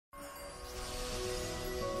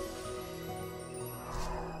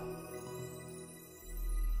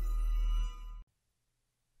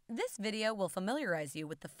This video will familiarize you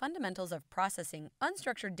with the fundamentals of processing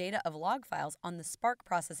unstructured data of log files on the Spark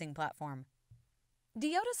processing platform.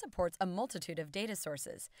 Diyotta supports a multitude of data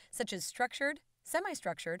sources, such as structured,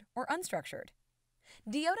 semi-structured, or unstructured.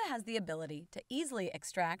 Diyotta has the ability to easily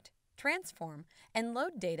extract, transform, and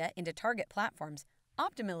load data into target platforms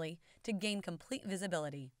optimally to gain complete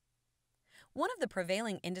visibility. One of the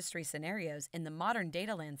prevailing industry scenarios in the modern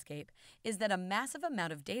data landscape is that a massive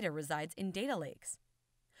amount of data resides in data lakes.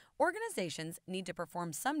 Organizations need to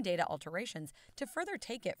perform some data alterations to further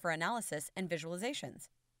take it for analysis and visualizations.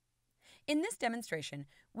 In this demonstration,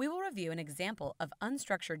 we will review an example of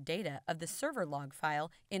unstructured data of the server log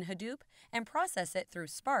file in Hadoop and process it through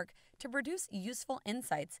Spark to produce useful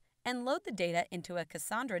insights and load the data into a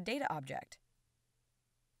Cassandra data object.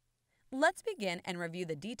 Let's begin and review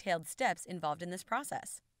the detailed steps involved in this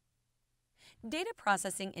process. Data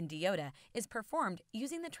processing in Diyotta is performed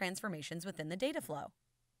using the transformations within the data flow.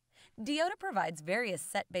 Diyotta provides various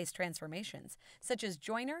set-based transformations, such as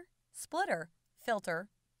joiner, splitter, filter,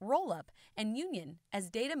 rollup, and union as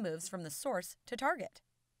data moves from the source to target.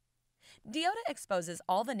 Diyotta exposes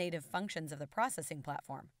all the native functions of the processing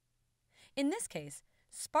platform. In this case,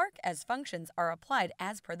 Spark as functions are applied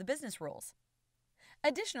as per the business rules.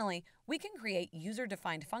 Additionally, we can create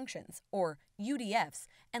user-defined functions, or UDFs,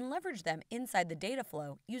 and leverage them inside the data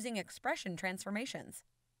flow using expression transformations.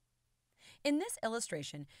 In this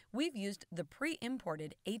illustration, we've used the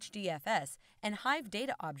pre-imported HDFS and Hive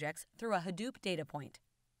data objects through a Hadoop data point.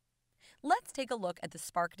 Let's take a look at the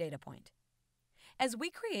Spark data point. As we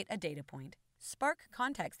create a data point, Spark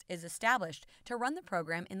context is established to run the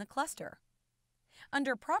program in the cluster.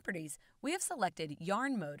 Under Properties, we have selected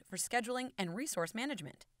Yarn mode for scheduling and resource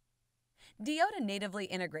management. Diyotta natively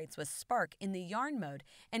integrates with Spark in the Yarn mode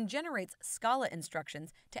and generates Scala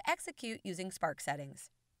instructions to execute using Spark settings.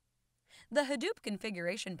 The Hadoop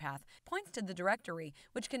configuration path points to the directory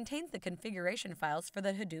which contains the configuration files for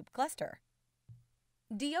the Hadoop cluster.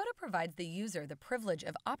 Diyotta provides the user the privilege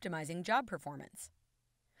of optimizing job performance.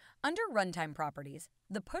 Under Runtime Properties,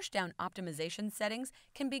 the push-down optimization settings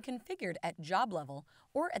can be configured at job level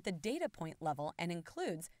or at the data point level and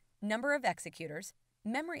includes number of executors,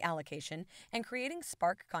 memory allocation, and creating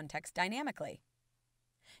Spark context dynamically.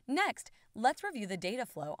 Next, let's review the data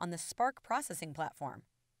flow on the Spark processing platform.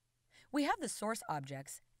 We have the source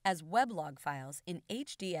objects as weblog files in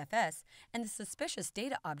HDFS and the suspicious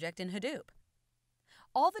data object in Hadoop.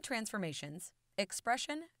 All the transformations,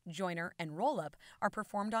 expression, joiner, and rollup are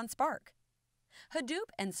performed on Spark. Hadoop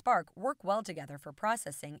and Spark work well together for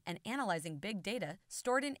processing and analyzing big data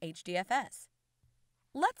stored in HDFS.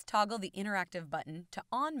 Let's toggle the interactive button to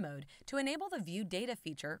On mode to enable the View Data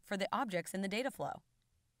feature for the objects in the data flow.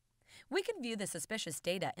 We can view the suspicious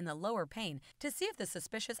data in the lower pane to see if the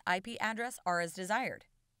suspicious IP address are as desired.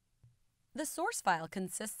 The source file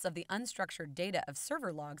consists of the unstructured data of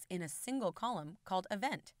server logs in a single column called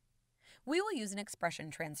Event. We will use an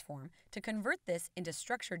expression transform to convert this into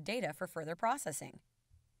structured data for further processing.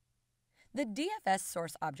 The DFS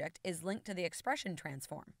source object is linked to the expression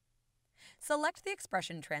transform. Select the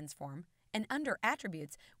expression transform, and under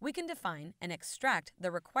Attributes, we can define and extract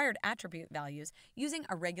the required attribute values using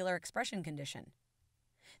a regular expression condition.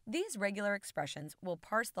 These regular expressions will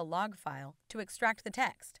parse the log file to extract the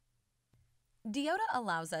text. Diyotta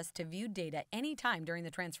allows us to view data anytime during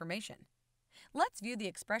the transformation. Let's view the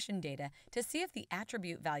expression data to see if the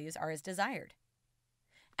attribute values are as desired.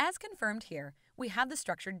 As confirmed here, we have the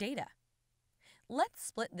structured data. Let's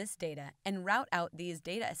split this data and route out these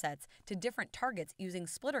data sets to different targets using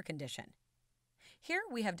splitter condition. Here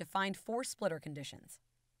we have defined 4 splitter conditions.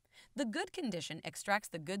 The good condition extracts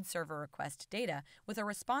the good server request data with a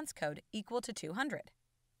response code equal to 200.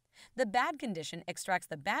 The bad condition extracts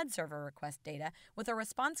the bad server request data with a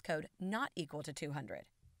response code not equal to 200.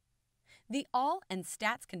 The all and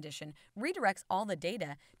stats condition redirects all the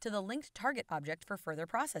data to the linked target object for further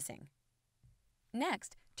processing.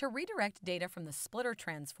 Next, to redirect data from the splitter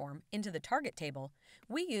transform into the target table,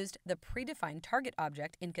 we used the predefined target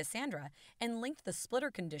object in Cassandra and linked the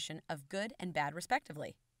splitter condition of good and bad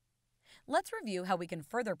respectively. Let's review how we can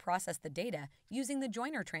further process the data using the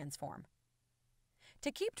joiner transform.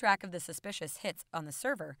 To keep track of the suspicious hits on the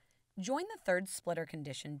server, join the third splitter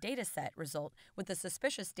condition dataset result with the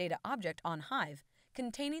suspicious data object on Hive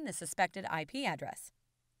containing the suspected IP address.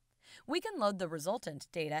 We can load the resultant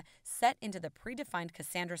data set into the predefined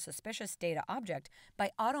Cassandra suspicious data object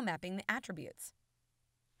by automapping the attributes.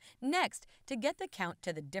 Next, to get the count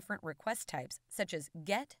to the different request types, such as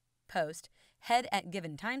get, post, head at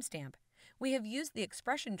given timestamp, we have used the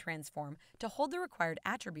expression transform to hold the required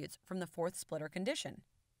attributes from the fourth splitter condition.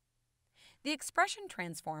 The expression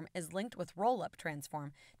transform is linked with rollup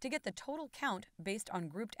transform to get the total count based on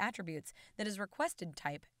grouped attributes that is requested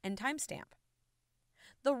type and timestamp.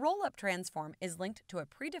 The rollup transform is linked to a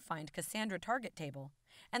predefined Cassandra target table,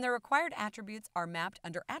 and the required attributes are mapped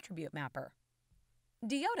under Attribute Mapper.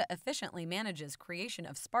 Diyotta efficiently manages creation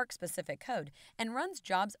of Spark-specific code and runs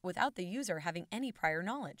jobs without the user having any prior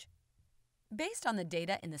knowledge. Based on the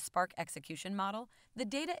data in the Spark execution model, the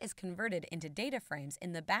data is converted into data frames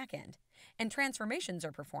in the backend, and transformations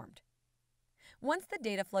are performed. Once the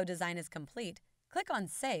data flow design is complete, click on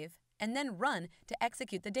Save and then Run to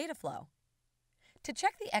execute the data flow. To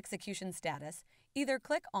check the execution status, either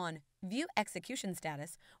click on View Execution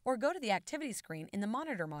Status or go to the Activity screen in the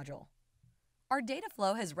Monitor module. Our data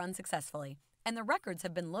flow has run successfully, and the records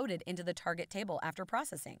have been loaded into the target table after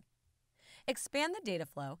processing. Expand the data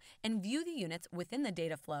flow and view the units within the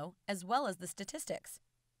data flow as well as the statistics.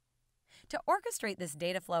 To orchestrate this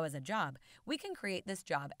data flow as a job, we can create this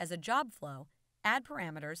job as a job flow, add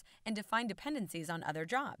parameters, and define dependencies on other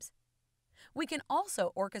jobs. We can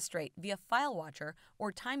also orchestrate via File Watcher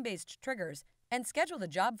or time-based triggers and schedule the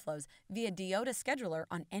job flows via Diyotta Scheduler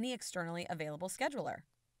on any externally available scheduler.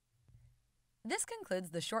 This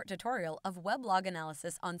concludes the short tutorial of weblog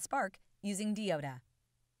analysis on Spark using Diyotta.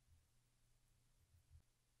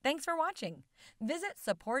 Thanks for watching. Visit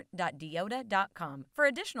support.diyotta.com for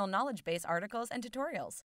additional knowledge base articles and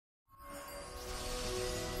tutorials.